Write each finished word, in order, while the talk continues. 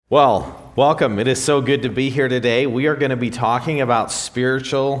Well, welcome. It is so good to be here today. We are going to be talking about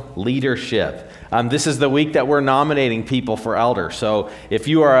spiritual leadership. This is the week that we're nominating people for elder. So if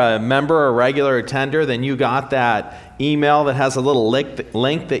you are a member or regular attender, then you got that email that has a little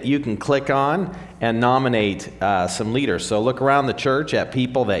link that you can click on and nominate some leaders. So look around the church at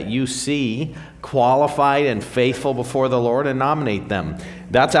people that you see qualified and faithful before the Lord and nominate them.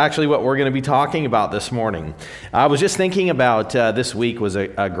 That's actually what we're going to be talking about this morning. I was just thinking about this week was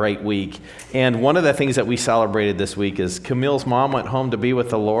a great week. And one of the things that we celebrated this week is Camille's mom went home to be with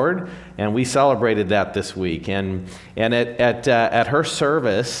the Lord, and we celebrated that this week. And at her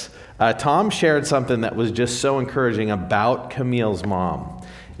service, Tom shared something that was just so encouraging about Camille's mom.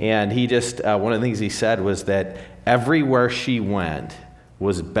 And he just, one of the things he said was that everywhere she went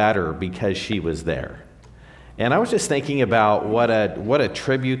was better because she was there. And I was just thinking about what a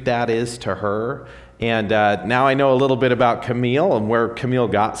tribute that is to her. And now I know a little bit about Camille and where Camille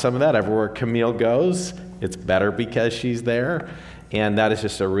got some of that. Everywhere Camille goes, it's better because she's there. And that is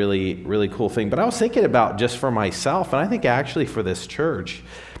just a really, really cool thing. But I was thinking about just for myself, and I think actually for this church,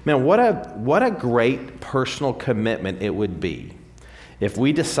 man, what a great personal commitment it would be if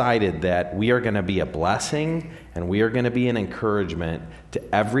we decided that we are going to be a blessing and we are going to be an encouragement to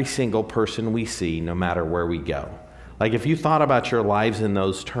every single person we see, no matter where we go. Like if you thought about your lives in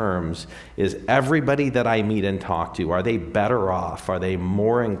those terms, is everybody that I meet and talk to, are they better off? Are they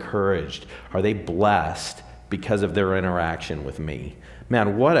more encouraged? Are they blessed because of their interaction with me?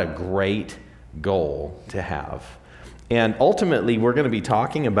 Man, what a great goal to have. And ultimately, we're going to be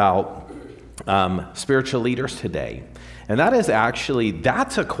talking about spiritual leaders today. And that is actually,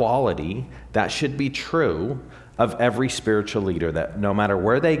 that's a quality that should be true of every spiritual leader, that no matter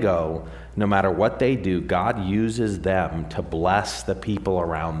where they go, no matter what they do, God uses them to bless the people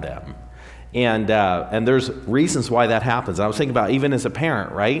around them. And there's reasons why that happens. I was thinking about even as a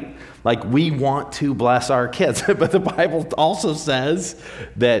parent, right? Like we want to bless our kids, but the Bible also says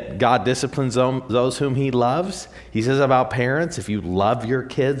that God disciplines those whom he loves. He says about parents, if you love your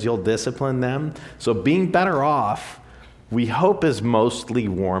kids, you'll discipline them. So being better off, we hope, is mostly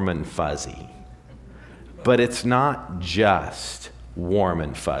warm and fuzzy. But it's not just warm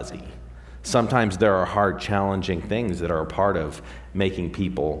and fuzzy. Sometimes there are hard, challenging things that are a part of making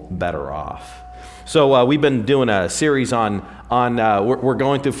people better off. So we've been doing a series on we're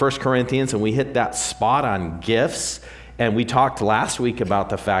going through 1 Corinthians, and we hit that spot on gifts. And we talked last week about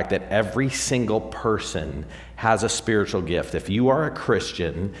the fact that every single person has a spiritual gift. If you are a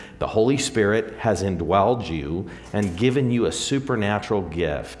Christian, the Holy Spirit has indwelled you and given you a supernatural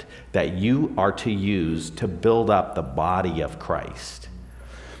gift that you are to use to build up the body of Christ.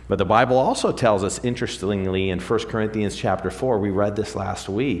 But the Bible also tells us, interestingly, in 1 Corinthians chapter 4, we read this last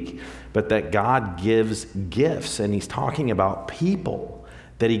week, but that God gives gifts, and he's talking about people,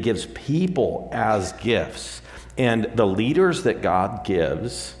 that he gives people as gifts. And the leaders that God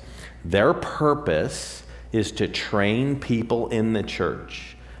gives, their purpose is to train people in the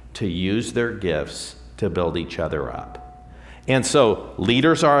church to use their gifts to build each other up. And so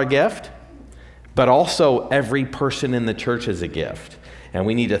leaders are a gift, but also every person in the church is a gift. And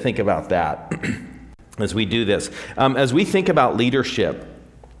we need to think about that as we do this. As we think about leadership,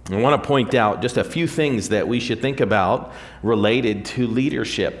 I want to point out just a few things that we should think about related to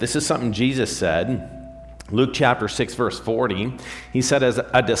leadership. This is something Jesus said. Luke chapter 6, verse 40, he said, as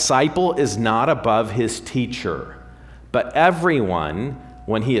a disciple is not above his teacher, but everyone,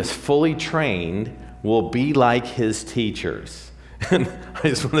 when he is fully trained, will be like his teachers. And I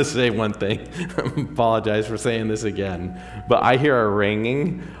just want to say one thing. I apologize for saying this again, but I hear a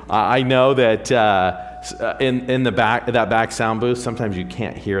ringing. I know that in the back, that back sound booth, sometimes you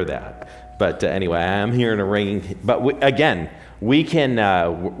can't hear that. But anyway, I am hearing a ringing. But we can,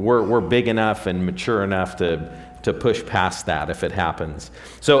 we're big enough and mature enough to push past that if it happens.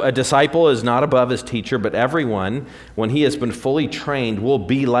 So a disciple is not above his teacher, but everyone, when he has been fully trained, will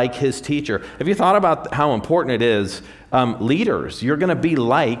be like his teacher. Have you thought about how important it is? Leaders, you're going to be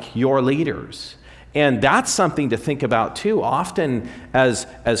like your leaders. And that's something to think about too. Often as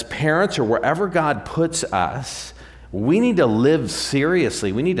parents or wherever God puts us, we need to live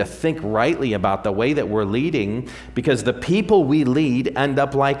seriously. We need to think rightly about the way that we're leading, because the people we lead end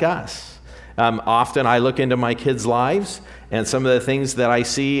up like us. Often I look into my kids' lives, and some of the things that I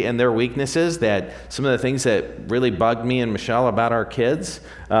see in their weaknesses, that some of the things that really bugged me and Michelle about our kids.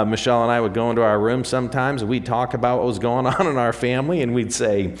 Michelle and I would go into our room sometimes, and we'd talk about what was going on in our family, and we'd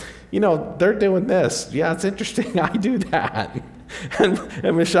say, they're doing this. Yeah, it's interesting. I do that.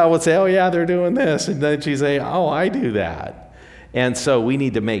 And Michelle would say, oh yeah, they're doing this. And then she'd say, oh, I do that. And so we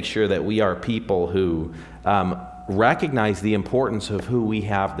need to make sure that we are people who recognize the importance of who we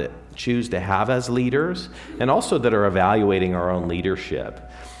have that choose to have as leaders, and also that are evaluating our own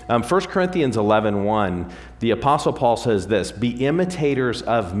leadership. 1 Corinthians 11:1, the Apostle Paul says this, "Be imitators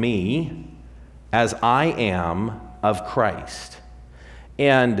of me as I am of Christ."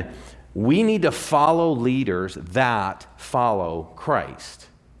 And we need to follow leaders that follow Christ.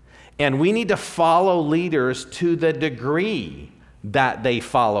 And we need to follow leaders to the degree that they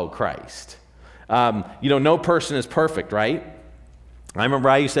follow Christ. No person is perfect, right? I remember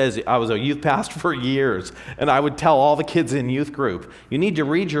I was a youth pastor for years, and I would tell all the kids in youth group, you need to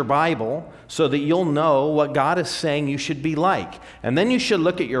read your Bible so that you'll know what God is saying you should be like. And then you should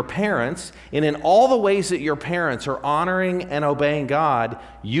look at your parents, and in all the ways that your parents are honoring and obeying God,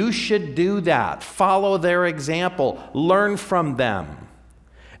 you should do that. Follow their example. Learn from them.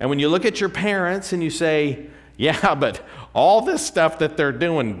 And when you look at your parents and you say, yeah, but all this stuff that they're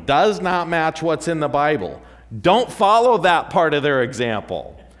doing does not match what's in the Bible, don't follow that part of their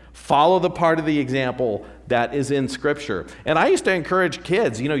example. Follow the part of the example that is in Scripture. And I used to encourage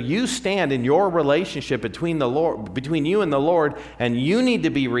kids, you stand in your relationship between you and the Lord, and you need to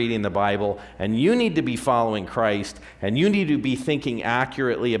be reading the Bible, and you need to be following Christ, and you need to be thinking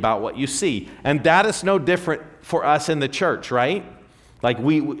accurately about what you see. And that is no different for us in the church, right? Like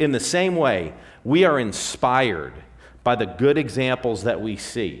in the same way, we are inspired by the good examples that we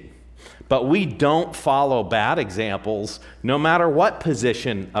see. But we don't follow bad examples no matter what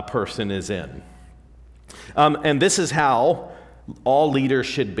position a person is in. And this is how all leaders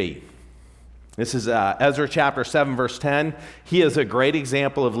should be. This is Ezra chapter 7, verse 10. He is a great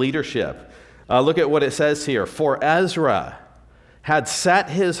example of leadership. Look at what it says here. For Ezra had set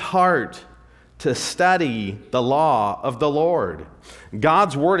his heart to study the law of the Lord.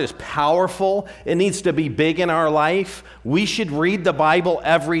 God's word is powerful. It needs to be big in our life. We should read the Bible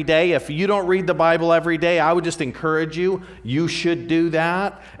every day. If you don't read the Bible every day, I would just encourage you, you should do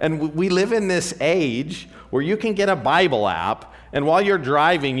that. And we live in this age where you can get a Bible app, and while you're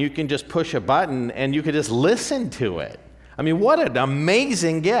driving, you can just push a button and you can just listen to it. I mean, what an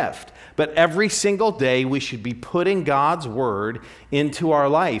amazing gift. But every single day, we should be putting God's word into our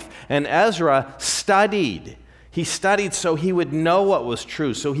life. And Ezra studied. He studied so he would know what was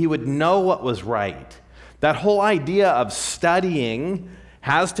true, so he would know what was right. That whole idea of studying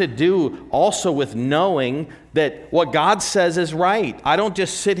has to do also with knowing that what God says is right. I don't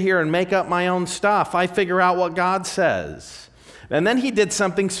just sit here and make up my own stuff. I figure out what God says. And then he did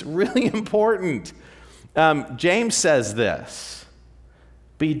something really important. James says this.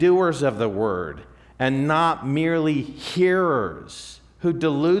 Be doers of the word, and not merely hearers who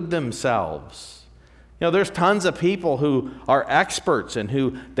delude themselves. There's tons of people who are experts and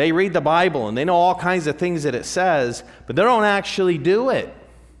who they read the Bible and they know all kinds of things that it says, but they don't actually do it.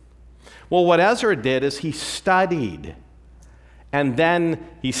 Well, what Ezra did is he studied. And then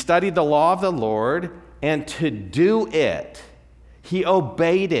he studied the law of the Lord, and to do it, he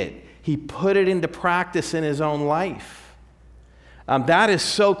obeyed it. He put it into practice in his own life. That is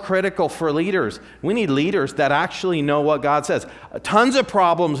so critical for leaders. We need leaders that actually know what God says. Tons of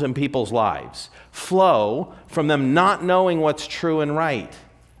problems in people's lives flow from them not knowing what's true and right.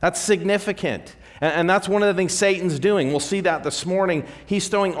 That's significant. And that's one of the things Satan's doing. We'll see that this morning. He's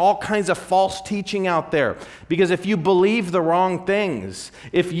throwing all kinds of false teaching out there. Because if you believe the wrong things,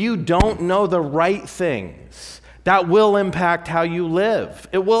 if you don't know the right things, that will impact how you live.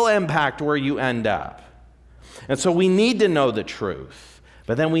 It will impact where you end up. And so we need to know the truth,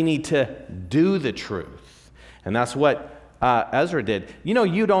 but then we need to do the truth. And that's what Ezra did.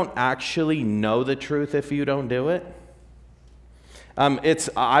 You don't actually know the truth if you don't do it.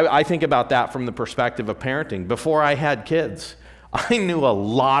 I think about that from the perspective of parenting. Before I had kids, I knew a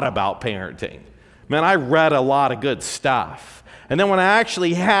lot about parenting. Man, I read a lot of good stuff. And then when I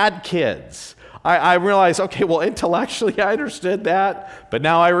actually had kids, I realized, okay, well, intellectually I understood that, but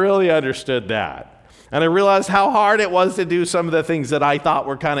now I really understood that. And I realized how hard it was to do some of the things that I thought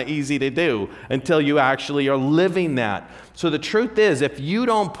were kind of easy to do until you actually are living that. So the truth is, if you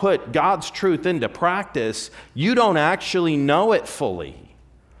don't put God's truth into practice, you don't actually know it fully.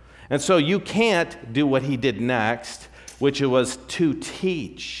 And so you can't do what he did next, which was to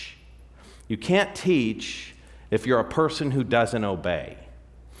teach. You can't teach if you're a person who doesn't obey.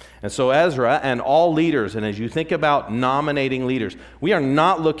 And so Ezra and all leaders, and as you think about nominating leaders, we are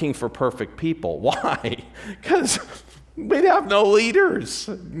not looking for perfect people. Why? Because we have no leaders.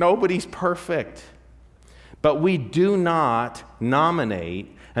 Nobody's perfect. But we do not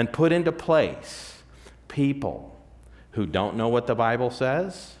nominate and put into place people who don't know what the Bible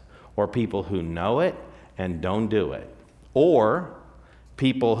says, or people who know it and don't do it, or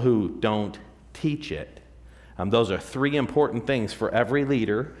people who don't teach it Those are three important things for every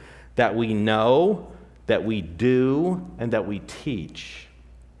leader: that we know, that we do, and that we teach.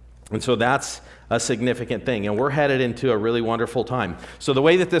 And so that's a significant thing. And we're headed into a really wonderful time. So the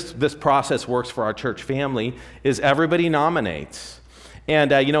way that this process works for our church family is everybody nominates.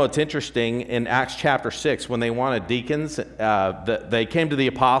 And it's interesting, in Acts chapter 6, when they wanted deacons, they came to the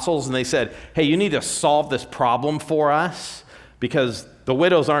apostles and they said, hey, you need to solve this problem for us because the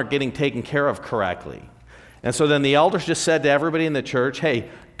widows aren't getting taken care of correctly. And so then the elders just said to everybody in the church, hey,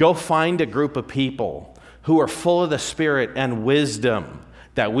 go find a group of people who are full of the Spirit and wisdom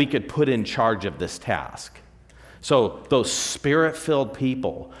that we could put in charge of this task. So those Spirit-filled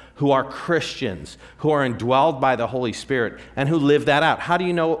people who are Christians, who are indwelled by the Holy Spirit, and who live that out. How do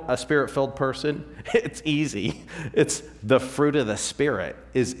you know a Spirit-filled person? It's easy. It's the fruit of the Spirit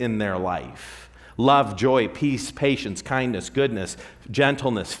is in their life. Love, joy, peace, patience, kindness, goodness,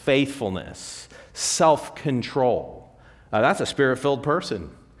 gentleness, faithfulness, self-control. That's a Spirit-filled person.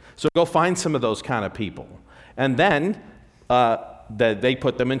 So go find some of those kind of people. And then they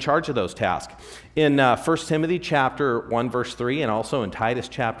put them in charge of those tasks. In 1 Timothy chapter 1, verse 3, and also in Titus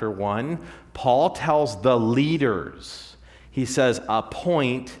chapter 1, Paul tells the leaders, he says,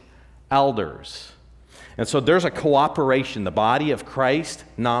 appoint elders. And so there's a cooperation. The body of Christ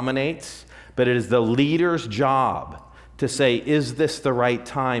nominates, but it is the leader's job to say, is this the right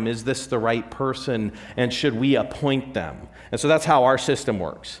time? Is this the right person? And should we appoint them? And so that's how our system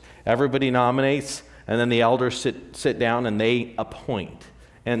works. Everybody nominates, and then the elders sit down and they appoint.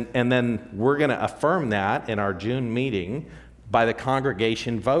 And then we're going to affirm that in our June meeting by the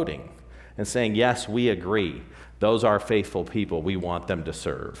congregation voting and saying, yes, we agree. Those are faithful people. We want them to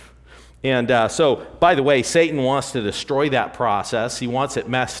serve. And so, by the way, Satan wants to destroy that process. He wants it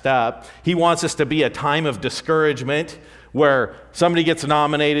messed up. He wants us to be a time of discouragement where somebody gets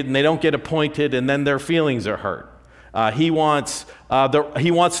nominated and they don't get appointed and then their feelings are hurt. He wants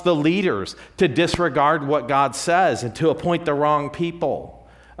the leaders to disregard what God says and to appoint the wrong people.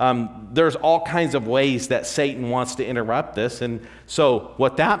 There's all kinds of ways that Satan wants to interrupt this. And so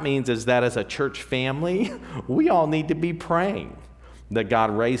what that means is that as a church family, we all need to be praying that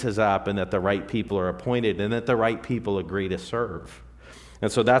God raises up and that the right people are appointed and that the right people agree to serve. And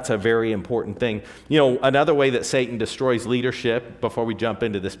so that's a very important thing. Another way that Satan destroys leadership, before we jump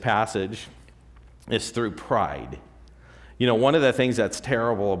into this passage, is through pride. One of the things that's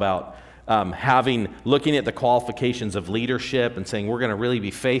terrible about looking at the qualifications of leadership and saying we're going to really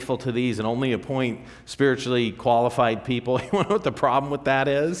be faithful to these and only appoint spiritually qualified people. You want to know what the problem with that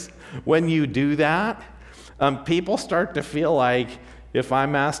is? When you do that, people start to feel like if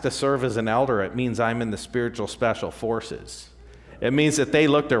I'm asked to serve as an elder, it means I'm in the spiritual special forces. It means that they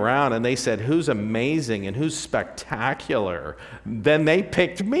looked around and they said, who's amazing and who's spectacular? Then they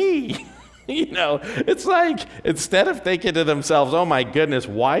picked me. It's like, instead of thinking to themselves, oh my goodness,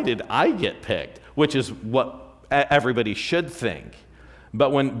 why did I get picked? Which is what everybody should think. But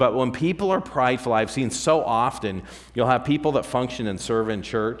when people are prideful, I've seen so often, you'll have people that function and serve in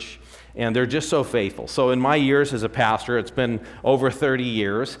church, and they're just so faithful. So in my years as a pastor, it's been over 30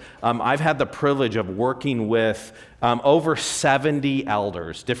 years, I've had the privilege of working with over 70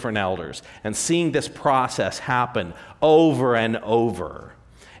 elders, different elders, and seeing this process happen over and over.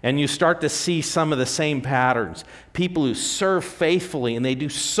 And you start to see some of the same patterns. People who serve faithfully, and they do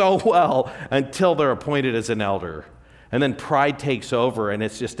so well until they're appointed as an elder. And then pride takes over, and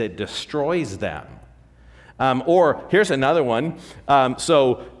it destroys them. Or here's another one.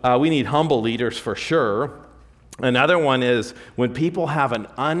 We need humble leaders for sure. Another one is when people have an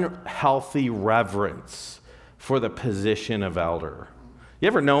unhealthy reverence for the position of elder. You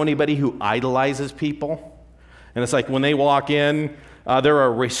ever know anybody who idolizes people? And it's like when they walk in, they're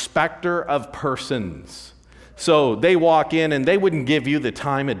a respecter of persons. So they walk in and they wouldn't give you the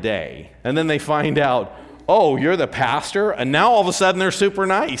time of day. And then they find out, oh, you're the pastor? And now all of a sudden they're super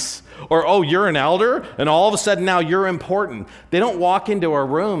nice. Or, oh, you're an elder? And all of a sudden now you're important. They don't walk into a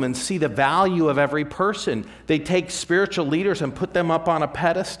room and see the value of every person. They take spiritual leaders and put them up on a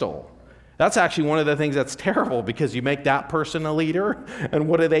pedestal. That's actually one of the things that's terrible, because you make that person a leader, and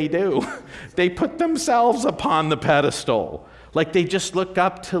what do? They put themselves upon the pedestal. Like they just look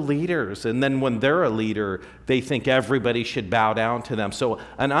up to leaders, and then when they're a leader, they think everybody should bow down to them. So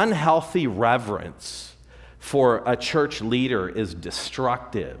an unhealthy reverence for a church leader is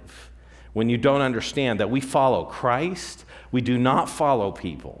destructive when you don't understand that we follow Christ, we do not follow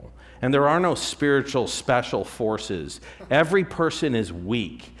people. And there are no spiritual special forces. Every person is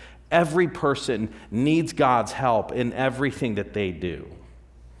weak. Every person needs God's help in everything that they do.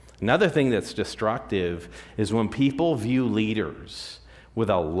 Another thing that's destructive is when people view leaders with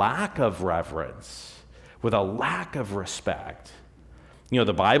a lack of reverence, with a lack of respect.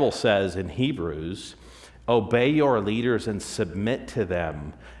 The Bible says in Hebrews, obey your leaders and submit to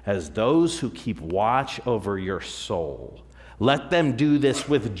them as those who keep watch over your soul. Let them do this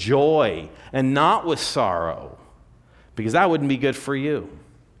with joy and not with sorrow, because that wouldn't be good for you.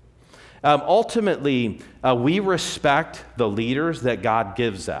 Ultimately, we respect the leaders that God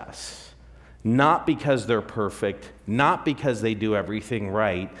gives us, not because they're perfect, not because they do everything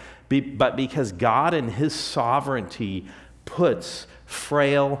right, but because God in his sovereignty puts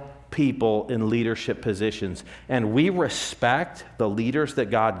frail people in leadership positions. And we respect the leaders that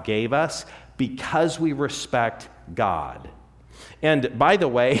God gave us because we respect God. And by the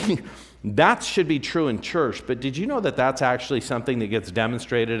way, that should be true in church, but did you know that that's actually something that gets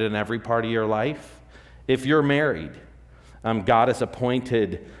demonstrated in every part of your life? If you're married, God has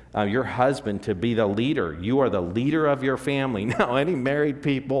appointed your husband to be the leader. You are the leader of your family. Now, any married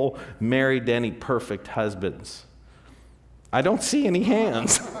people married to any perfect husbands? I don't see any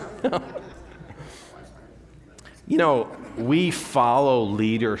hands. We follow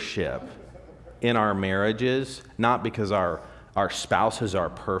leadership in our marriages, not because our spouses are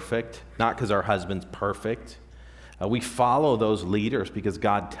perfect, not because our husband's perfect. We follow those leaders because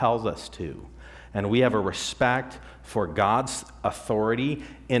God tells us to. And we have a respect for God's authority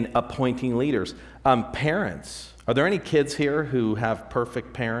in appointing leaders. Parents, are there any kids here who have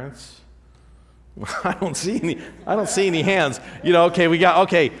perfect parents? I don't see any hands.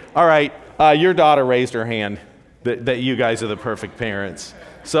 All right. Your daughter raised her hand that you guys are the perfect parents.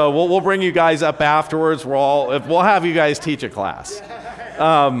 So we'll bring you guys up afterwards. We'll have you guys teach a class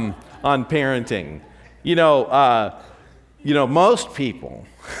on parenting. Most people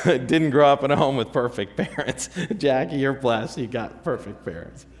didn't grow up in a home with perfect parents. Jackie, you're blessed. You got perfect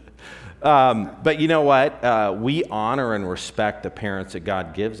parents. But you know what? We honor and respect the parents that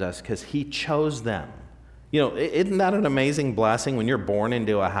God gives us because he chose them. Isn't that an amazing blessing when you're born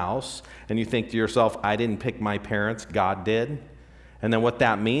into a house and you think to yourself, I didn't pick my parents, God did? And then what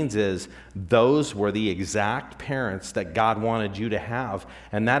that means is those were the exact parents that God wanted you to have.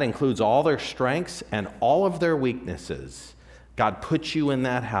 And that includes all their strengths and all of their weaknesses. God put you in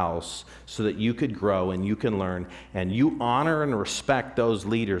that house so that you could grow and you can learn. And you honor and respect those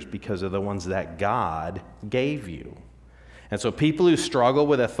leaders because of the ones that God gave you. And so people who struggle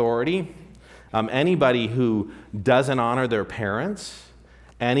with authority, anybody who doesn't honor their parents,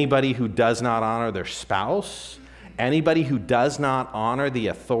 anybody who does not honor their spouse, anybody who does not honor the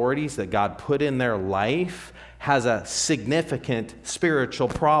authorities that God put in their life has a significant spiritual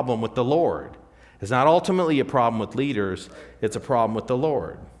problem with the Lord. It's not ultimately a problem with leaders, it's a problem with the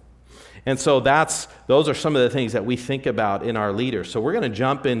Lord. And so those are some of the things that we think about in our leaders. So we're going to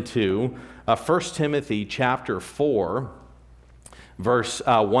jump into 1 Timothy chapter 4, verse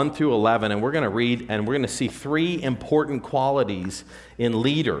 1 through 11, and we're going to read and we're going to see three important qualities in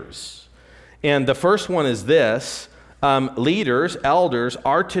leaders. And the first one is this: leaders, elders,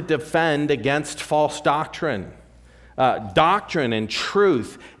 are to defend against false doctrine. Doctrine and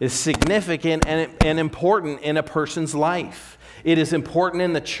truth is significant and important in a person's life. It is important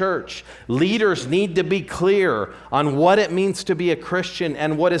in the church. Leaders need to be clear on what it means to be a Christian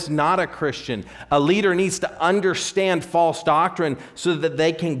and what is not a Christian. A leader needs to understand false doctrine so that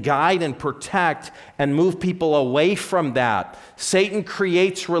they can guide and protect and move people away from that. Satan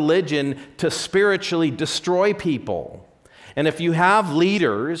creates religion to spiritually destroy people. And if you have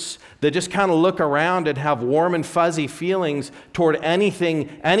leaders that just kind of look around and have warm and fuzzy feelings toward anything,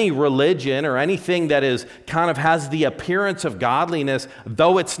 any religion or anything that is kind of has the appearance of godliness,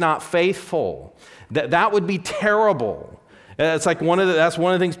 though it's not faithful, that would be terrible. It's like that's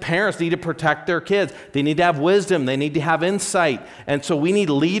one of the things parents need to protect their kids. They need to have wisdom. They need to have insight. And so we need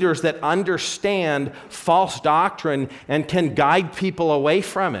leaders that understand false doctrine and can guide people away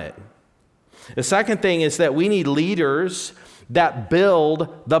from it. The second thing is that we need leaders that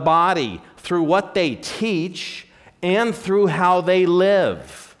build the body through what they teach and through how they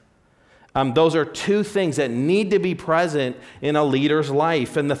live. Those are two things that need to be present in a leader's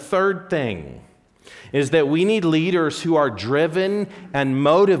life. And the third thing is that we need leaders who are driven and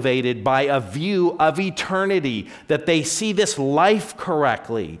motivated by a view of eternity, that they see this life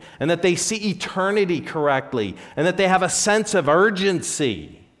correctly, and that they see eternity correctly, and that they have a sense of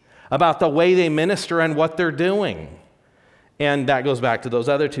urgency about the way they minister and what they're doing. And that goes back to those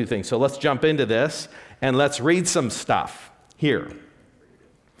other two things. So let's jump into this and let's read some stuff here.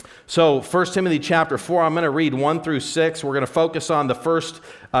 So 1 Timothy chapter 4, I'm going to read 1 through 6. We're going to focus on the first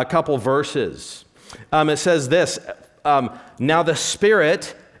couple verses. It says this: now the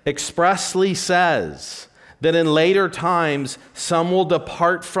Spirit expressly says that in later times some will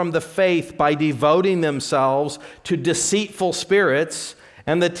depart from the faith by devoting themselves to deceitful spirits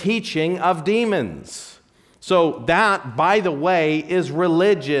and the teaching of demons. So that, by the way, is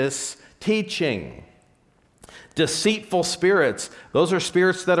religious teaching. Deceitful spirits, those are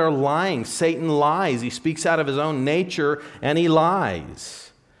spirits that are lying. Satan lies. He speaks out of his own nature and he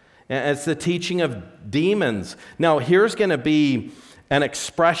lies. And it's the teaching of demons. Now, here's going to be an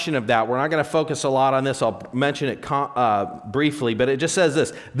expression of that. We're not going to focus a lot on this. I'll mention it briefly, but it just says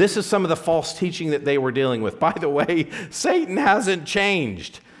this. This is some of the false teaching that they were dealing with. By the way, Satan hasn't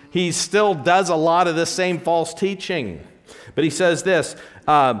changed. He still does a lot of the same false teaching. But he says this,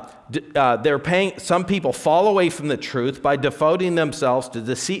 some people fall away from the truth by devoting themselves to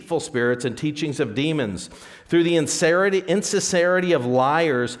deceitful spirits and teachings of demons through the insincerity of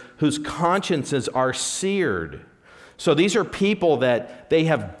liars whose consciences are seared. So these are people that they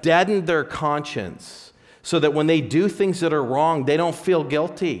have deadened their conscience so that when they do things that are wrong, they don't feel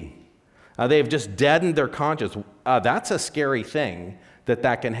guilty. They have just deadened their conscience. That's a scary thing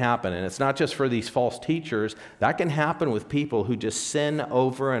that can happen. And it's not just for these false teachers. That can happen with people who just sin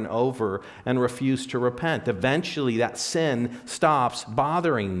over and over and refuse to repent. Eventually, that sin stops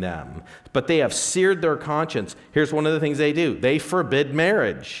bothering them. But they have seared their conscience. Here's one of the things they do. They forbid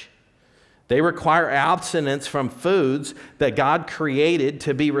marriage. They require abstinence from foods that God created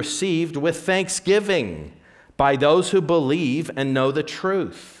to be received with thanksgiving by those who believe and know the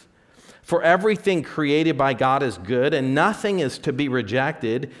truth. For everything created by God is good, and nothing is to be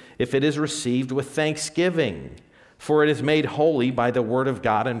rejected if it is received with thanksgiving, for it is made holy by the word of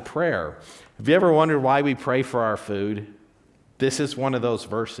God and prayer. Have you ever wondered why we pray for our food? This is one of those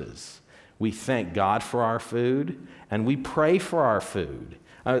verses. We thank God for our food, and we pray for our food.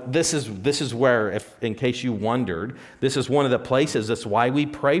 This is where, in case you wondered, this is one of the places. That's why we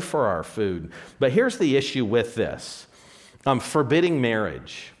pray for our food. But here's the issue with this. Forbidding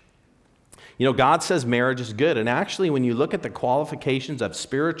marriage. You know, God says marriage is good. And actually, when you look at the qualifications of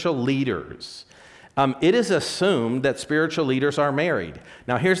spiritual leaders, it is assumed that spiritual leaders are married.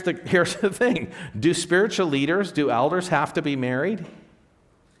 Now, here's the thing. Do spiritual leaders, do elders have to be married?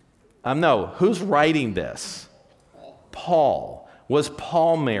 No. Who's writing this? Paul. Was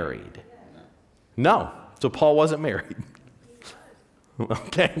Paul married? No. So Paul wasn't married.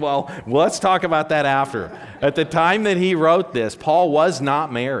 Okay, well, let's talk about that after. At the time that he wrote this, Paul was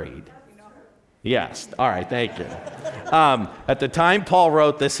not married. Yes. All right, thank you. At the time Paul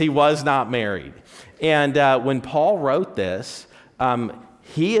wrote this, he was not married. And when Paul wrote this,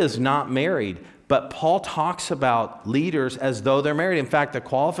 he is not married. But Paul talks about leaders as though they're married. In fact, the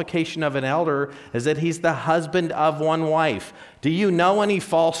qualification of an elder is that he's the husband of one wife. Do you know any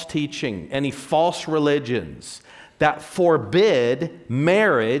false teaching, any false religions that forbid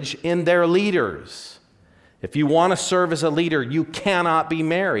marriage in their leaders? If you want to serve as a leader, you cannot be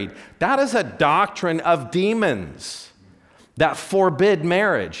married. That is a doctrine of demons that forbid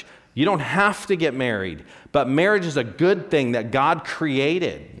marriage. You don't have to get married, but marriage is a good thing that God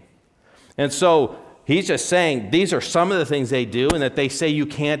created. And so he's just saying these are some of the things they do and that they say you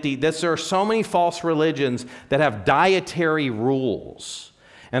can't eat this. There are so many false religions that have dietary rules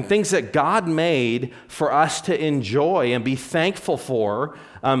and things that God made for us to enjoy and be thankful for.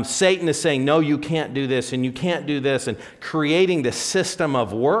 Satan is saying, no, you can't do this and you can't do this, and creating the system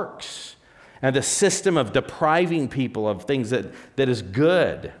of works and the system of depriving people of things that is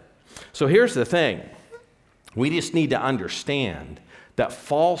good. So here's the thing. We just need to understand that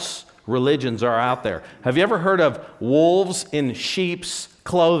false religions are out there. Have you ever heard of wolves in sheep's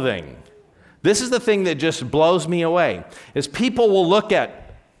clothing? This is the thing that just blows me away, is people will look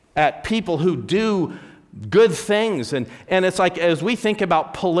at people who do good things, and it's like, as we think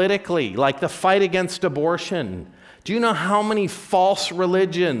about politically, like the fight against abortion, do you know how many false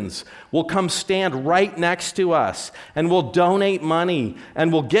religions will come stand right next to us and will donate money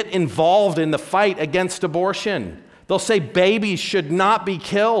and will get involved in the fight against abortion? They'll say babies should not be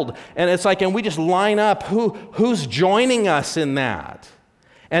killed. And it's like, and we just line up who's joining us in that.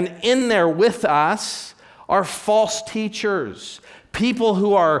 And in there with us are false teachers, people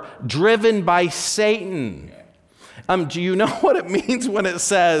who are driven by Satan. Do you know what it means when it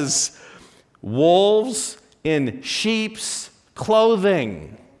says wolves in sheep's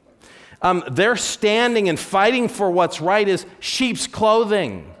clothing? They're standing and fighting for what's right as sheep's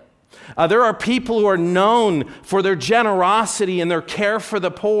clothing. There are people who are known for their generosity and their care for the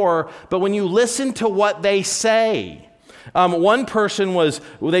poor, but when you listen to what they say, one person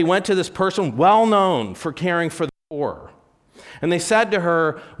they went to this person well known for caring for the poor. And they said to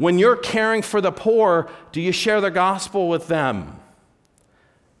her, when you're caring for the poor, do you share the gospel with them?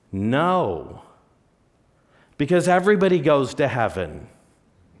 No. because everybody goes to heaven.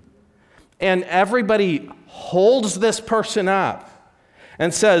 And everybody holds this person up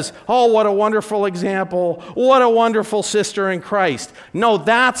and says, oh, what a wonderful example. What a wonderful sister in Christ. No,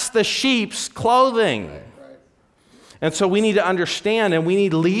 that's the sheep's clothing. And so we need to understand, and we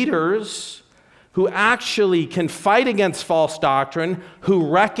need leaders who actually can fight against false doctrine, who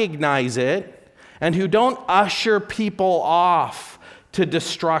recognize it, and who don't usher people off to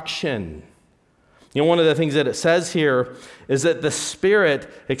destruction. You know, one of the things that it says here is that the Spirit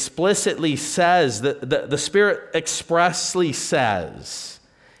explicitly says, that the Spirit expressly says,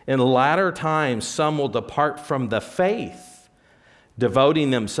 in latter times some will depart from the faith,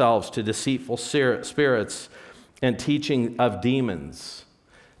 devoting themselves to deceitful spirits and teaching of demons.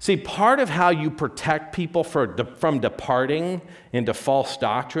 See, part of how you protect people from departing into false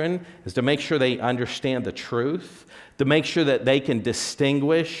doctrine is to make sure they understand the truth, to make sure that they can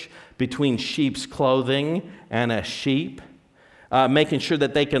distinguish between sheep's clothing and a sheep, making sure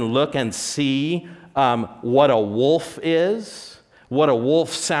that they can look and see what a wolf is, what a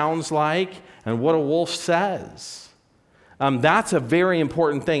wolf sounds like, and what a wolf says. That's a very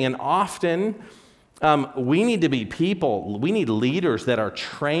important thing, and often we need to be people, we need leaders that are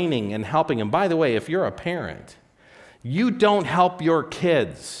training and helping. And by the way, if you're a parent, you don't help your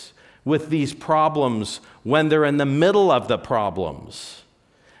kids with these problems when they're in the middle of the problems.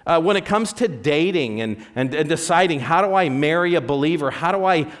 When it comes to dating and deciding, how do I marry a believer? How do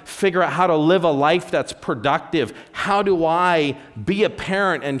I figure out how to live a life that's productive? How do I be a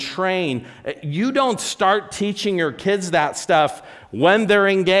parent and train? You don't start teaching your kids that stuff when they're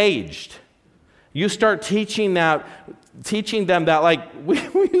engaged. You start teaching them that, like we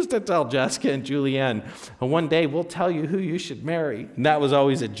used to tell Jessica and Julianne, one day we'll tell you who you should marry. And that was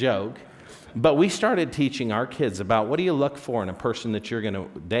always a joke. But we started teaching our kids about, what do you look for in a person that you're going to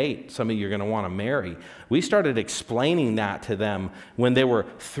date, somebody you're going to want to marry. We started explaining that to them when they were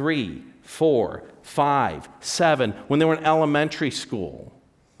 3, 4, 5, 7, when they were in elementary school.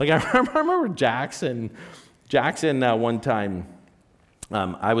 Like I remember Jackson one time,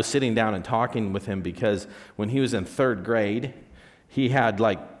 I was sitting down and talking with him because when he was in 3rd grade, he had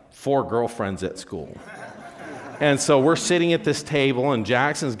like 4 girlfriends at school. And so we're sitting at this table, and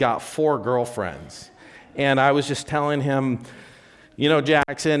Jackson's got 4 girlfriends. And I was just telling him, you know,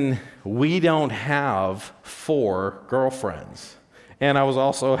 Jackson, we don't have 4 girlfriends. And I was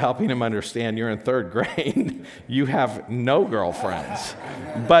also helping him understand, you're in 3rd grade, you have no girlfriends.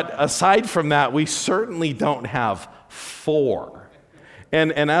 But aside from that, we certainly don't have 4.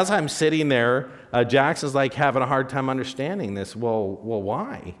 And as I'm sitting there, Jackson's like having a hard time understanding this. Well,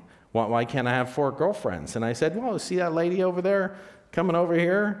 why? Why can't I have 4 girlfriends? And I said, well, see that lady over there coming over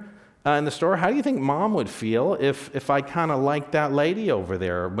here in the store? How do you think Mom would feel if I kind of liked that lady over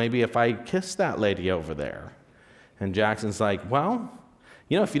there? Or maybe if I kissed that lady over there? And Jackson's like, well,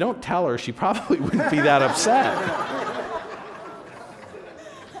 you know, if you don't tell her, she probably wouldn't be that upset.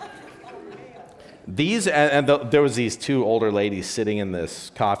 There was these 2 older ladies sitting in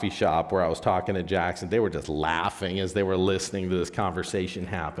this coffee shop where I was talking to Jackson. They were just laughing as they were listening to this conversation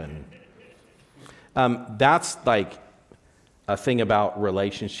happen. That's like a thing about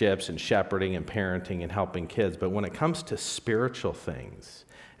relationships and shepherding and parenting and helping kids. But when it comes to spiritual things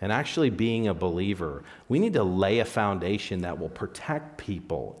and actually being a believer, we need to lay a foundation that will protect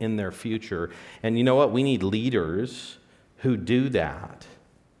people in their future. And you know what? We need leaders who do that.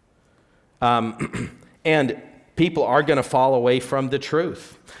 And people are going to fall away from the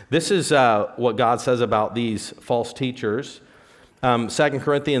truth. This is what God says about these false teachers. 2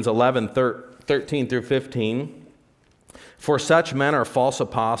 Corinthians 11, 13 through 15. For such men are false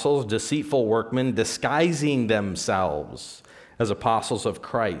apostles, deceitful workmen, disguising themselves as apostles of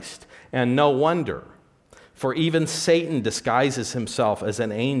Christ. And no wonder, for even Satan disguises himself as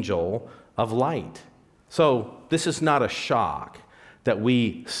an angel of light. So this is not a shock that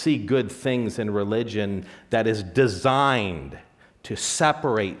we see good things in religion that is designed to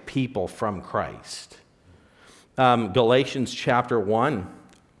separate people from Christ. Galatians chapter 1,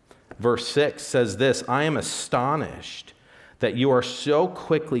 verse 6 says this, I am astonished that you are so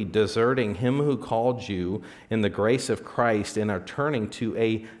quickly deserting him who called you in the grace of Christ and are turning to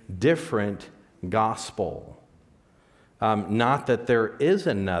a different gospel. Not that there is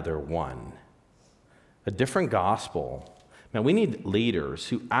another one, a different gospel. Now, we need leaders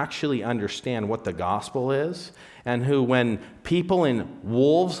who actually understand what the gospel is and who, when people in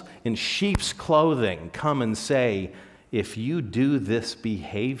wolves in sheep's clothing come and say, if you do this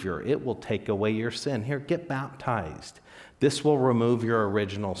behavior, it will take away your sin. Here, get baptized. This will remove your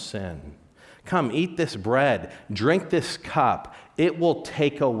original sin. Come, eat this bread, drink this cup. It will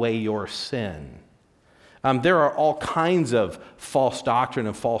take away your sin. There are all kinds of false doctrine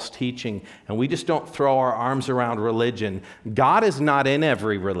and false teaching, and we just don't throw our arms around religion. God is not in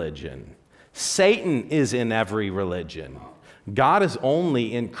every religion. Satan is in every religion. God is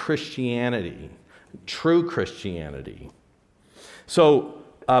only in Christianity, true Christianity. So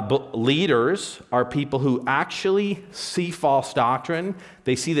leaders are people who actually see false doctrine.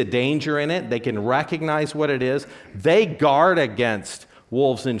 They see the danger in it. They can recognize what it is. They guard against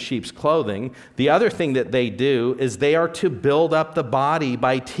wolves in sheep's clothing. The other thing that they do is they are to build up the body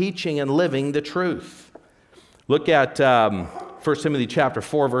by teaching and living the truth. Look at 1 Timothy chapter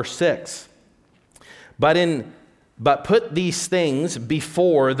 4, verse 6. But put these things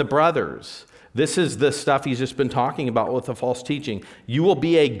before the brothers. This is the stuff he's just been talking about with the false teaching. You will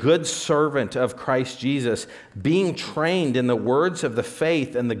be a good servant of Christ Jesus, being trained in the words of the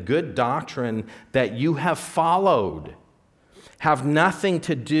faith and the good doctrine that you have followed. Have nothing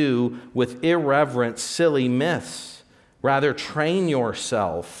to do with irreverent, silly myths. Rather, train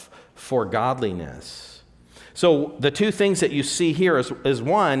yourself for godliness. So the two things that you see here is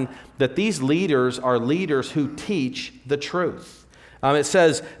one, that these leaders are leaders who teach the truth. It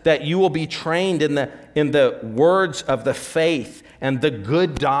says that you will be trained in the words of the faith and the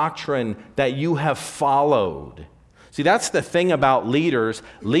good doctrine that you have followed. See, that's the thing about leaders.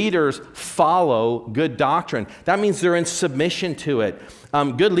 Leaders follow good doctrine. That means they're in submission to it.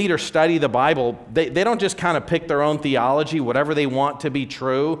 Good leaders study the Bible. They don't just kind of pick their own theology, whatever they want to be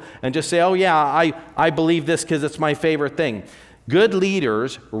true, and just say, oh yeah, I believe this because it's my favorite thing. Good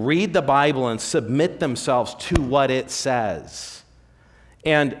leaders read the Bible and submit themselves to what it says.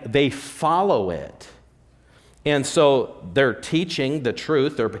 And they follow it. And so they're teaching the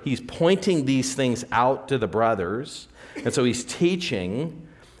truth. He's pointing these things out to the brothers. And so he's teaching.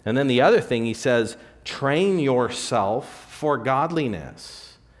 And then the other thing he says, train yourself for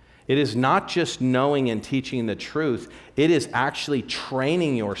godliness. It is not just knowing and teaching the truth. It is actually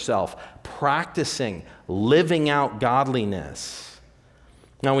training yourself, practicing, living out godliness.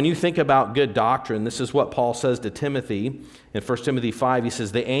 Now, when you think about good doctrine, this is what Paul says to Timothy in 1 Timothy 5. He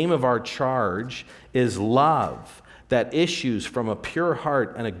says, the aim of our charge is love that issues from a pure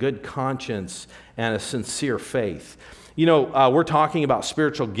heart and a good conscience and a sincere faith. You know, we're talking about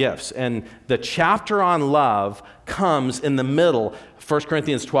spiritual gifts, and the chapter on love comes in the middle. 1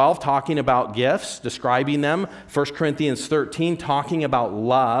 Corinthians 12, talking about gifts, describing them. 1 Corinthians 13, talking about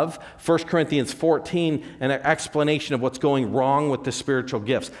love. 1 Corinthians 14, an explanation of what's going wrong with the spiritual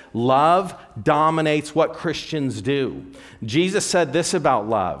gifts. Love dominates what Christians do. Jesus said this about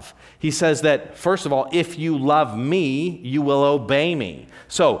love. He says that, first of all, if you love me, you will obey me.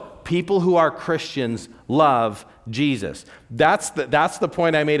 So, people who are Christians love Jesus. That's the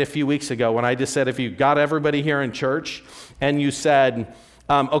point I made a few weeks ago when I just said if you got everybody here in church and you said,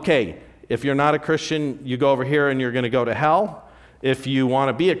 okay, if you're not a Christian, you go over here and you're going to go to hell. If you want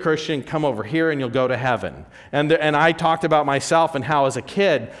to be a Christian, come over here and you'll go to heaven. And I talked about myself and how as a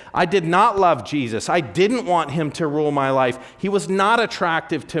kid, I did not love Jesus. I didn't want him to rule my life. He was not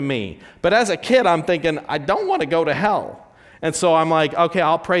attractive to me. But as a kid, I'm thinking, I don't want to go to hell. And so I'm like, okay,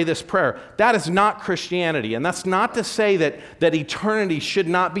 I'll pray this prayer. That is not Christianity. And that's not to say that eternity should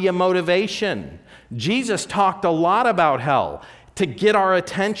not be a motivation. Jesus talked a lot about hell to get our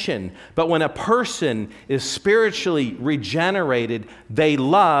attention. But when a person is spiritually regenerated, they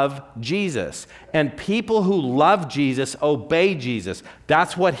love Jesus. And people who love Jesus obey Jesus.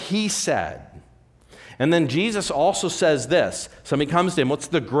 That's what he said. And then Jesus also says this. Somebody comes to him, what's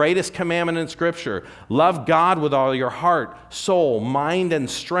the greatest commandment in Scripture? Love God with all your heart, soul, mind, and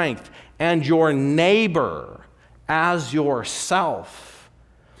strength, and your neighbor as yourself.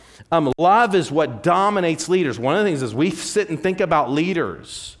 Love is what dominates leaders. One of the things is we sit and think about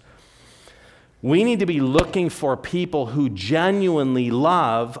leaders. We need to be looking for people who genuinely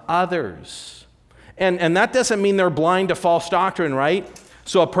love others. And that doesn't mean they're blind to false doctrine, right?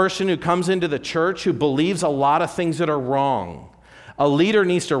 So a person who comes into the church who believes a lot of things that are wrong, a leader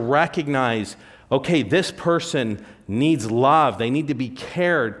needs to recognize, okay, this person needs love. They need to be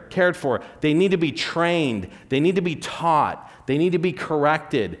cared for. They need to be trained. They need to be taught. They need to be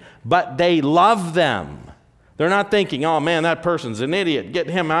corrected. But they love them. They're not thinking, oh man, that person's an idiot. Get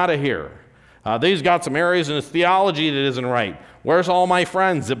him out of here. He's got some areas in his theology that isn't right. Where's all my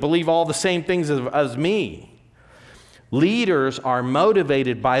friends that believe all the same things as me? Leaders are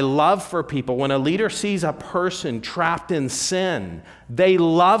motivated by love for people. When a leader sees a person trapped in sin, they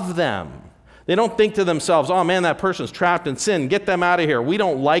love them. They don't think to themselves, oh man, that person's trapped in sin. Get them out of here. We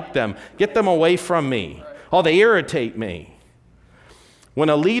don't like them. Get them away from me. Oh, they irritate me. When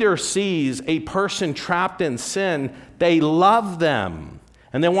a leader sees a person trapped in sin, they love them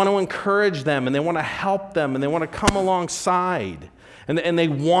And they want to encourage them, and they want to help them, and they want to come alongside. And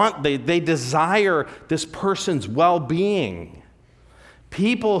they desire this person's well-being.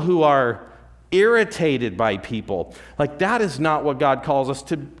 People who are irritated by people, like that is not what God calls us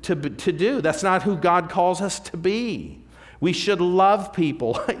to do. That's not who God calls us to be. We should love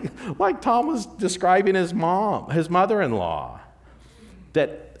people, like Tom was describing his mother-in-law,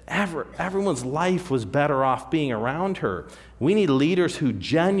 that everyone's life was better off being around her. We need leaders who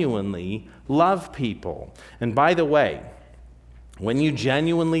genuinely love people. And by the way, when you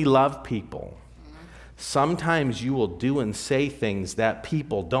genuinely love people, sometimes you will do and say things that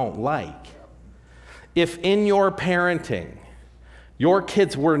people don't like. If in your parenting, your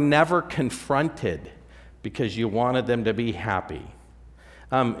kids were never confronted because you wanted them to be happy,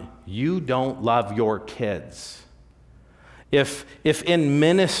 you don't love your kids. If in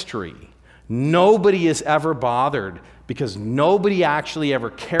ministry, nobody is ever bothered because nobody actually ever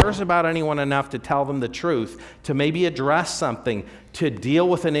cares about anyone enough to tell them the truth, to maybe address something, to deal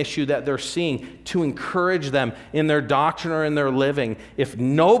with an issue that they're seeing, to encourage them in their doctrine or in their living, if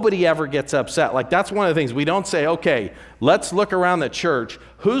nobody ever gets upset, like that's one of the things we don't say, okay, let's look around the church,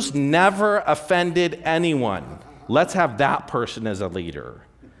 who's never offended anyone? Let's have that person as a leader.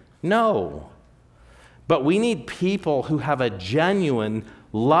 No. But we need people who have a genuine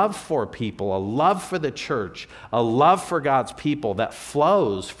love for people, a love for the church, a love for God's people that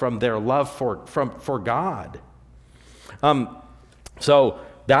flows from their love for God. So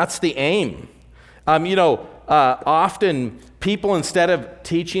that's the aim. Often people, instead of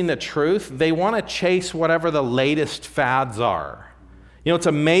teaching the truth, they want to chase whatever the latest fads are. It's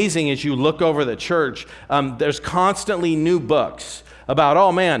amazing as you look over the church, there's constantly new books about,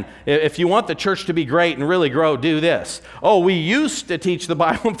 oh man, if you want the church to be great and really grow, do this. Oh, we used to teach the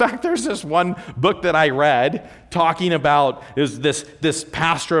Bible. In fact, there's this one book that I read talking about is this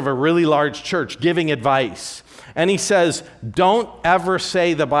pastor of a really large church giving advice. And he says, don't ever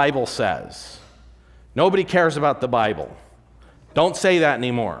say the Bible says. Nobody cares about the Bible. Don't say that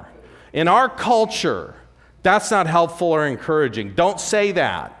anymore. In our culture, that's not helpful or encouraging. Don't say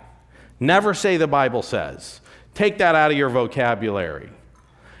that. Never say the Bible says. Take that out of your vocabulary.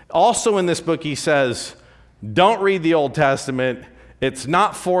 Also in this book, he says, don't read the Old Testament. It's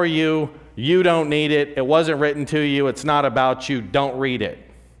not for you. You don't need it. It wasn't written to you. It's not about you. Don't read it.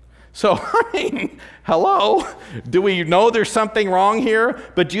 So, hello? Do we know there's something wrong here?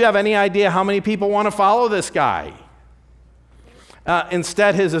 But do you have any idea how many people want to follow this guy?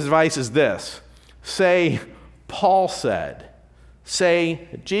 Instead, his advice is this. Say, Paul said. Say,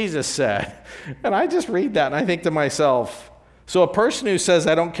 Jesus said. And I just read that and I think to myself, so a person who says,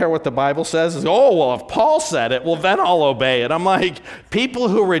 I don't care what the Bible says, is, oh, well, if Paul said it, well, then I'll obey it. I'm like, people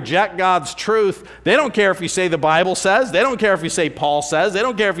who reject God's truth, they don't care if you say the Bible says. They don't care if you say Paul says. They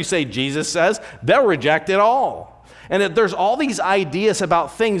don't care if you say Jesus says. They'll reject it all. And there's all these ideas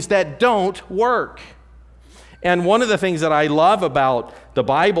about things that don't work. And one of the things that I love about the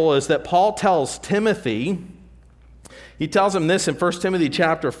Bible is that Paul tells Timothy, he tells him this in 1 Timothy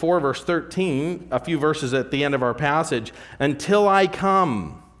chapter 4, verse 13, a few verses at the end of our passage, until I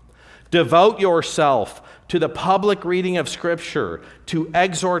come, devote yourself to the public reading of Scripture, to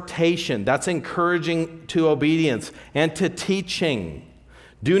exhortation, that's encouraging to obedience, and to teaching.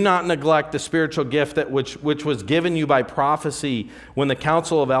 Do not neglect the spiritual gift which was given you by prophecy when the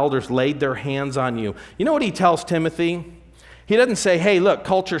council of elders laid their hands on you. You know what he tells Timothy? He doesn't say, hey, look,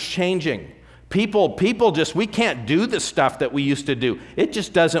 culture's changing. People we can't do the stuff that we used to do. It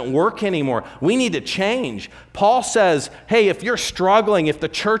just doesn't work anymore. We need to change. Paul says, hey, if you're struggling, if the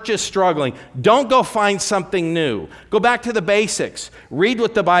church is struggling, don't go find something new. Go back to the basics. Read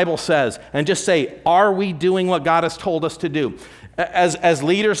what the Bible says and just say, are we doing what God has told us to do? As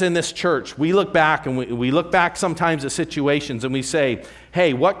leaders in this church, we look back and we look back sometimes at situations and we say,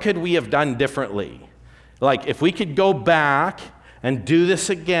 hey, what could we have done differently? Like if we could go back and do this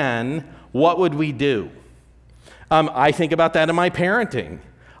again, what would we do? I think about that in my parenting.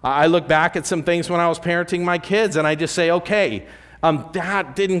 I look back at some things when I was parenting my kids and I just say, okay,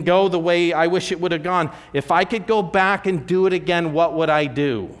 that didn't go the way I wish it would have gone. If I could go back and do it again, what would I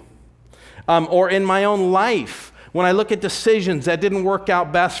do? Or in my own life, when I look at decisions that didn't work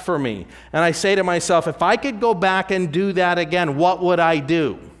out best for me, and I say to myself, if I could go back and do that again, what would I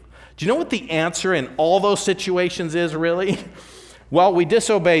do? Do you know what the answer in all those situations is, really? Well, we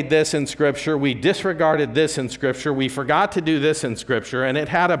disobeyed this in Scripture, we disregarded this in Scripture, we forgot to do this in Scripture, and it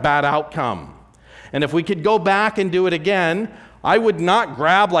had a bad outcome. And if we could go back and do it again, I would not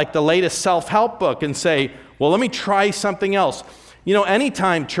grab like the latest self-help book and say, well, let me try something else. You know,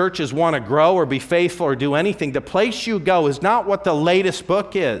 anytime churches want to grow or be faithful or do anything, the place you go is not what the latest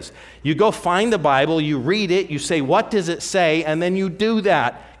book is. You go find the Bible, you read it, you say, what does it say? And then you do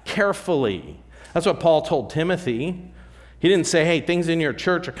that carefully. That's what Paul told Timothy. He didn't say, hey, things in your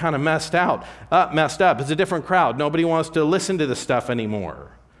church are kind of messed up. It's a different crowd. Nobody wants to listen to this stuff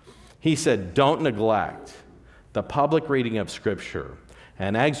anymore. He said, don't neglect the public reading of Scripture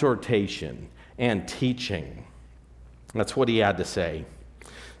and exhortation and teaching. That's what he had to say.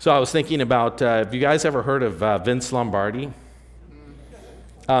 So I was thinking about, have you guys ever heard of Vince Lombardi?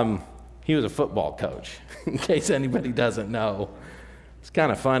 He was a football coach, in case anybody doesn't know. It's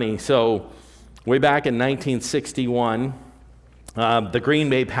kind of funny. So way back in 1961, the Green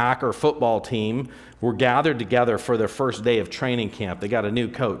Bay Packer football team were gathered together for their first day of training camp. They got a new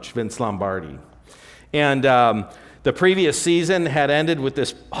coach, Vince Lombardi. And the previous season had ended with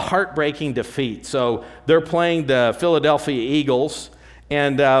this heartbreaking defeat. So they're playing the Philadelphia Eagles,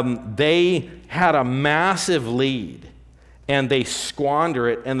 and they had a massive lead, and they squander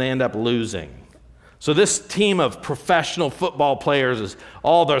it, and they end up losing. So this team of professional football players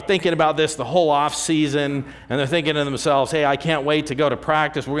they're thinking about this the whole off season, and they're thinking to themselves, hey, I can't wait to go to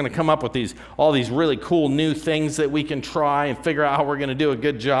practice. We're going to come up with all these really cool new things that we can try and figure out how we're going to do a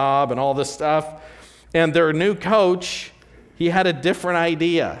good job and all this stuff. And their new coach, he had a different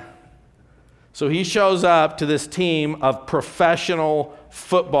idea. So he shows up to this team of professional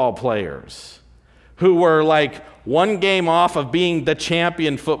football players who were like one game off of being the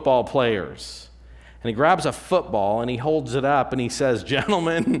champion football players. And he grabs a football and he holds it up and he says,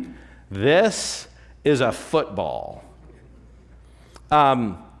 gentlemen, this is a football.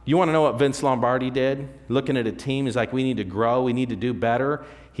 You want to know what Vince Lombardi did? Looking at a team, he's like, we need to grow, we need to do better.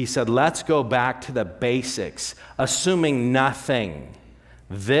 He said, let's go back to the basics, assuming nothing.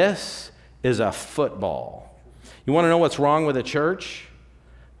 This is a football. You want to know what's wrong with the church?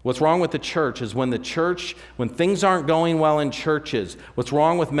 What's wrong with the church is when things aren't going well in churches, what's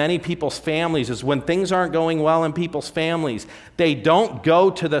wrong with many people's families is when things aren't going well in people's families, they don't go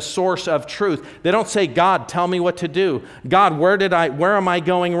to the source of truth. They don't say, God, tell me what to do. God, where am I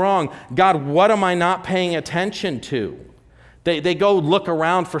going wrong? God, what am I not paying attention to? They go look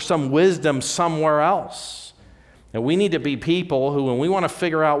around for some wisdom somewhere else. And we need to be people who, when we want to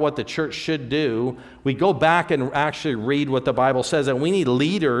figure out what the church should do, we go back and actually read what the Bible says. And we need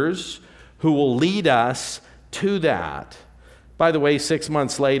leaders who will lead us to that. By the way, 6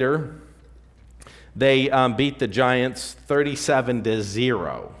 months later, they beat the Giants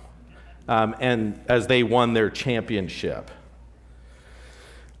 37-0, and as they won their championship.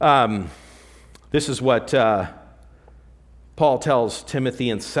 This is what Paul tells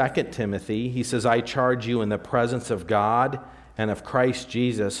Timothy in 2 Timothy. He says, I charge you in the presence of God and of Christ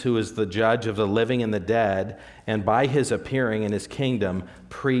Jesus, who is the judge of the living and the dead, and by his appearing in his kingdom,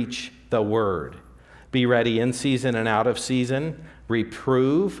 preach the word. Be ready in season and out of season,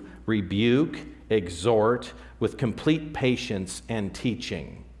 reprove, rebuke, exhort with complete patience and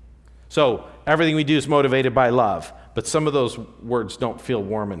teaching. So everything we do is motivated by love, but some of those words don't feel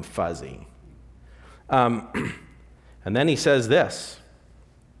warm and fuzzy. And then he says this.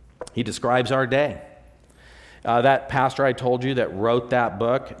 He describes our day. That pastor I told you that wrote that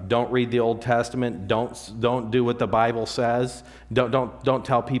book, don't read the Old Testament, don't do what the Bible says, don't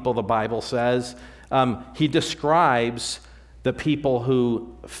tell people the Bible says. He describes the people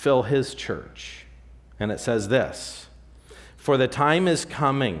who fill his church. And it says this, for the time is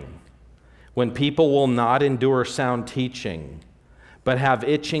coming when people will not endure sound teaching, but have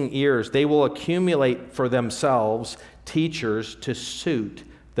itching ears. They will accumulate for themselves teachers to suit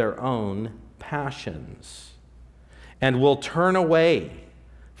their own passions, and will turn away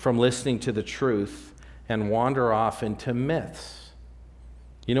from listening to the truth and wander off into myths.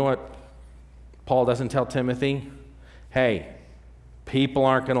 You know what Paul doesn't tell Timothy? Hey, people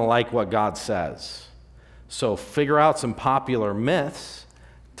aren't going to like what God says. So figure out some popular myths,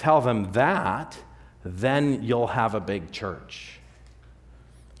 tell them that, then you'll have a big church.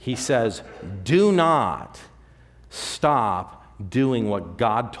 He says, do not stop doing what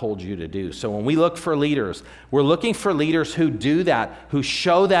God told you to do. So when we look for leaders, we're looking for leaders who do that, who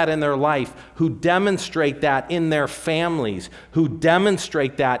show that in their life, who demonstrate that in their families, who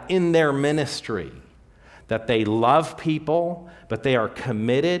demonstrate that in their ministry, that they love people, but they are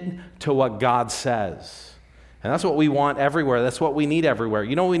committed to what God says. And that's what we want everywhere. That's what we need everywhere.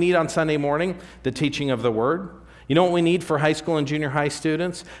 You know what we need on Sunday morning? The teaching of the Word. You know what we need for high school and junior high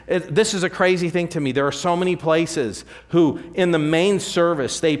students? This is a crazy thing to me. There are so many places who, in the main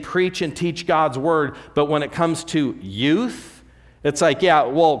service, they preach and teach God's Word, but when it comes to youth, it's like, yeah,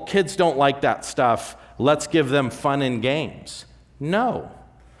 well, kids don't like that stuff. Let's give them fun and games. No.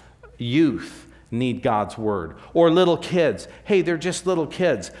 Youth need God's word. Or little kids. Hey, they're just little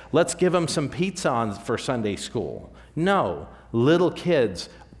kids. Let's give them some pizza for Sunday school. No. Little kids,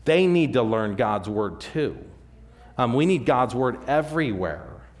 they need to learn God's word too. We need God's word everywhere.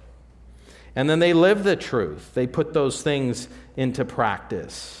 And then they live the truth. They put those things into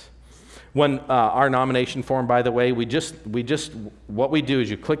practice. When our nomination form, by the way, what we do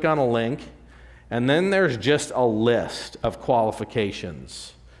is you click on a link, and then there's just a list of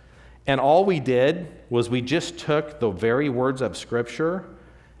qualifications. And all we did was we just took the very words of Scripture,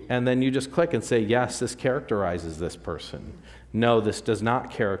 and then you just click and say, yes, this characterizes this person. No, this does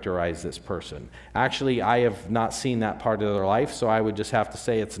not characterize this person. Actually, I have not seen that part of their life, so I would just have to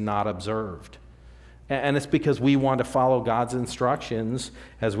say it's not observed. And it's because we want to follow God's instructions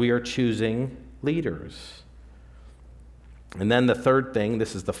as we are choosing leaders. And then the third thing,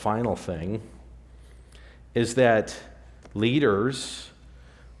 this is the final thing, is that leaders,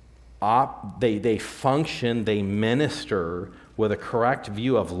 they function, they minister with a correct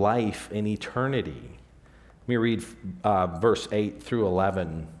view of life and eternity. Let me read verse 8 through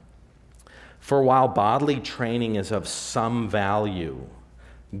 11. For while bodily training is of some value,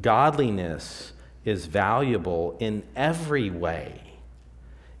 godliness is valuable in every way,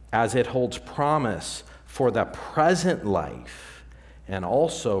 as it holds promise for the present life and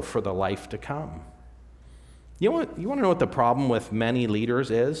also for the life to come. You want to know what the problem with many leaders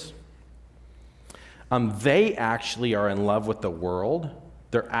is? They actually are in love with the world.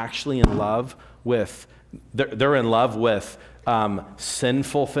 They're actually in love with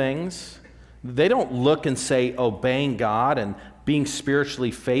sinful things. They don't look and say obeying God and being spiritually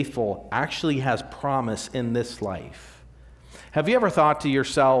faithful actually has promise in this life. Have you ever thought to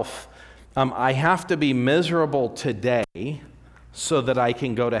yourself, I have to be miserable today so that I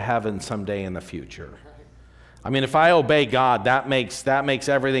can go to heaven someday in the future? I mean, if I obey God, that makes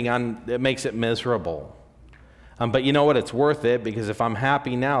everything, it makes it miserable. But you know what? It's worth it, because if I'm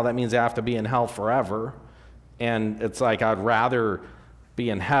happy now, that means I have to be in hell forever. And it's like I'd rather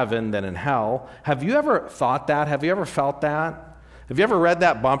be in heaven than in hell. Have you ever thought that? Have you ever felt that? Have you ever read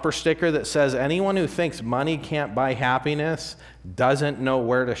that bumper sticker that says, anyone who thinks money can't buy happiness doesn't know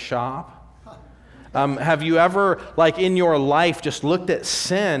where to shop? Have you ever, like in your life, just looked at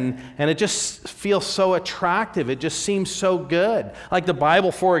sin and it just feels so attractive? It just seems so good. Like the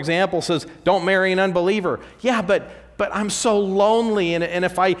Bible, for example, says, don't marry an unbeliever. Yeah, but I'm so lonely,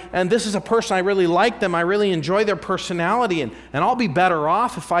 and this is a person, I really like them, I really enjoy their personality, and I'll be better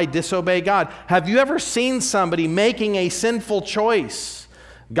off if I disobey God. Have you ever seen somebody making a sinful choice?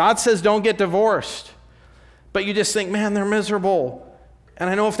 God says don't get divorced, but you just think, man, they're miserable. And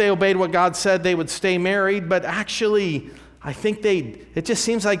I know if they obeyed what God said, they would stay married, but actually, I think it just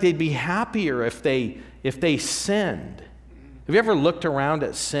seems like they'd be happier if they sinned. Have you ever looked around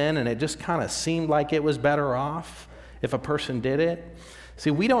at sin and it just kind of seemed like it was better off if a person did it?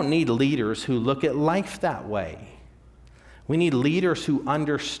 See, we don't need leaders who look at life that way. We need leaders who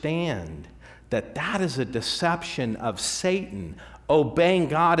understand that is a deception of Satan. Obeying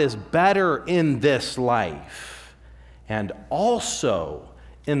God is better in this life and also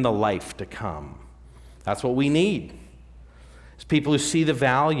in the life to come. That's what we need. It's people who see the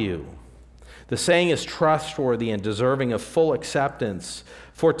value. The saying is trustworthy and deserving of full acceptance.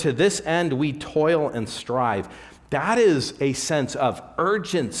 For to this end we toil and strive. That is a sense of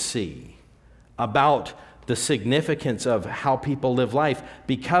urgency about the significance of how people live life,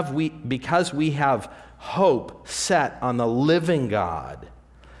 because we have hope set on the living God,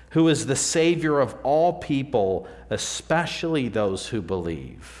 who is the Savior of all people, especially those who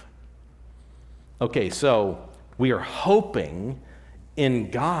believe. Okay, so we are hoping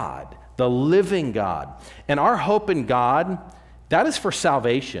in God, the living God. And our hope in God, that is for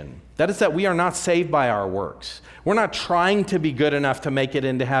salvation. That is that we are not saved by our works. We're not trying to be good enough to make it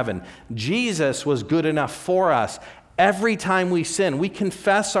into heaven. Jesus was good enough for us. Every time we sin, we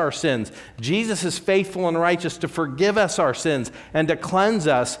confess our sins. Jesus is faithful and righteous to forgive us our sins and to cleanse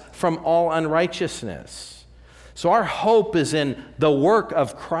us from all unrighteousness. So our hope is in the work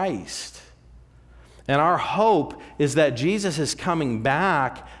of Christ. And our hope is that Jesus is coming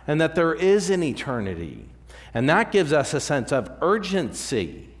back and that there is an eternity. And that gives us a sense of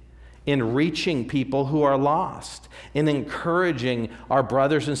urgency in reaching people who are lost, in encouraging our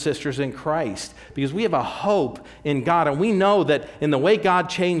brothers and sisters in Christ, because we have a hope in God, and we know that in the way God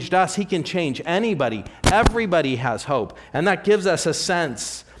changed us, He can change anybody. Everybody has hope, and that gives us a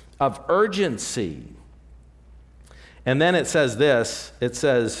sense of urgency. And then it says this, it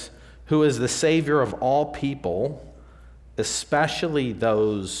says, who is the Savior of all people, especially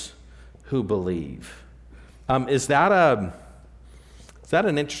those who believe. Is that that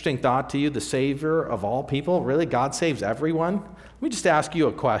an interesting thought to you, the Savior of all people? Really, God saves everyone? Let me just ask you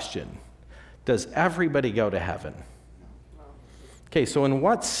a question. Does everybody go to heaven? Okay, so in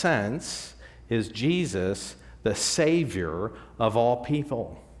what sense is Jesus the Savior of all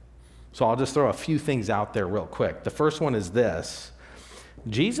people? So I'll just throw a few things out there real quick. The first one is this.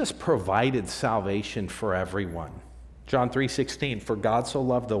 Jesus provided salvation for everyone. John 3:16, for God so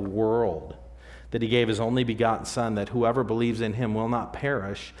loved the world that he gave his only begotten Son, that whoever believes in him will not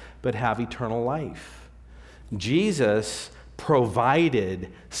perish, but have eternal life. Jesus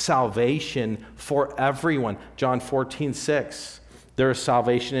provided salvation for everyone. John 14:6, there is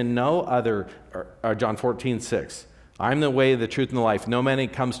salvation in no other, John 14:6. I'm the way, the truth, and the life. No man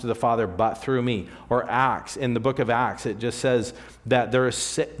comes to the Father but through me. Or Acts, in the book of Acts, it just says that there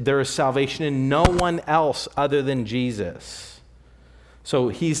is salvation in no one else other than Jesus. So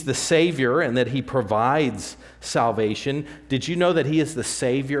he's the Savior and that he provides salvation. Did you know that he is the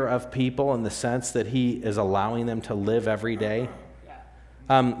Savior of people in the sense that he is allowing them to live every day?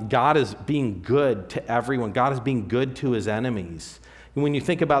 God is being good to everyone. God is being good to his enemies. And when you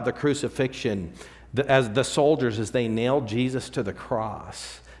think about the crucifixion, as the soldiers, as they nailed Jesus to the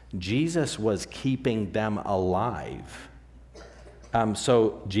cross, Jesus was keeping them alive.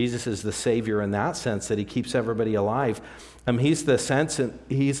 So Jesus is the Savior in that sense, that he keeps everybody alive. He's the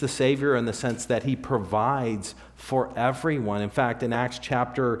Savior in the sense that he provides for everyone. In fact, in Acts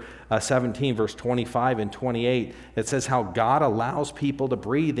chapter 17, verse 25 and 28, it says how God allows people to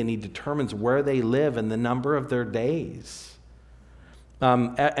breathe and he determines where they live and the number of their days.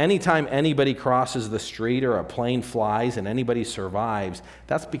 Anytime anybody crosses the street or a plane flies and anybody survives,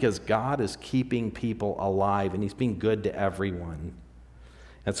 that's because God is keeping people alive and he's being good to everyone.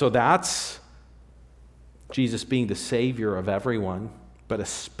 And so that's Jesus being the Savior of everyone, but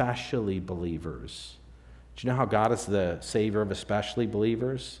especially believers. Do you know how God is the Savior of especially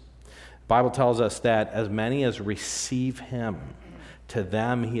believers? The Bible tells us that as many as receive him, to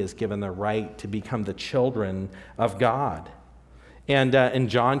them he has given the right to become the children of God. And in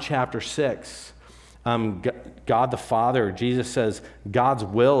John chapter 6, God the Father, Jesus says, God's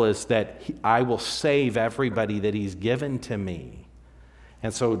will is that I will save everybody that he's given to me.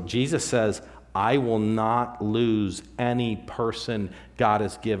 And so Jesus says, I will not lose any person God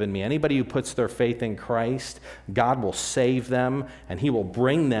has given me. Anybody who puts their faith in Christ, God will save them and he will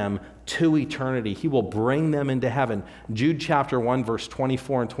bring them to eternity. He will bring them into heaven. Jude chapter 1, verse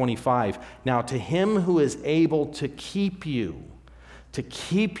 24 and 25. Now to him who is able to keep you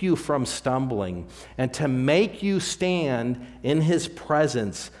from stumbling, and to make you stand in his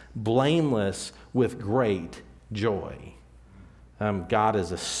presence blameless with great joy. God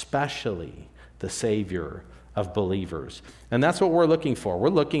is especially the Savior of believers. And that's what we're looking for. We're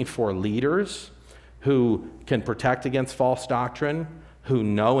looking for leaders who can protect against false doctrine, who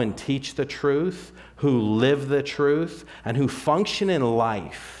know and teach the truth, who live the truth, and who function in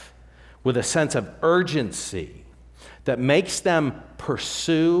life with a sense of urgency that makes them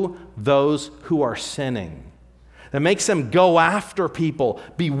pursue those who are sinning, that makes them go after people,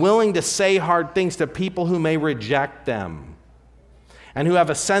 be willing to say hard things to people who may reject them, and who have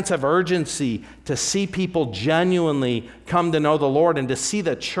a sense of urgency to see people genuinely come to know the Lord and to see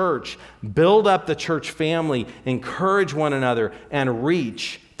the church, build up the church family, encourage one another, and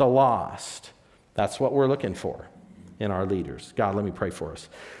reach the lost. That's what we're looking for in our leaders. God, let me pray for us.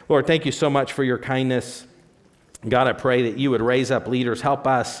 Lord, thank you so much for your kindness. God, I pray that you would raise up leaders. Help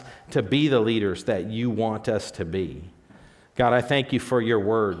us to be the leaders that you want us to be. God, I thank you for your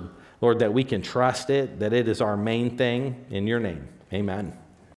word, Lord, that we can trust it, that it is our main thing. In your name, amen.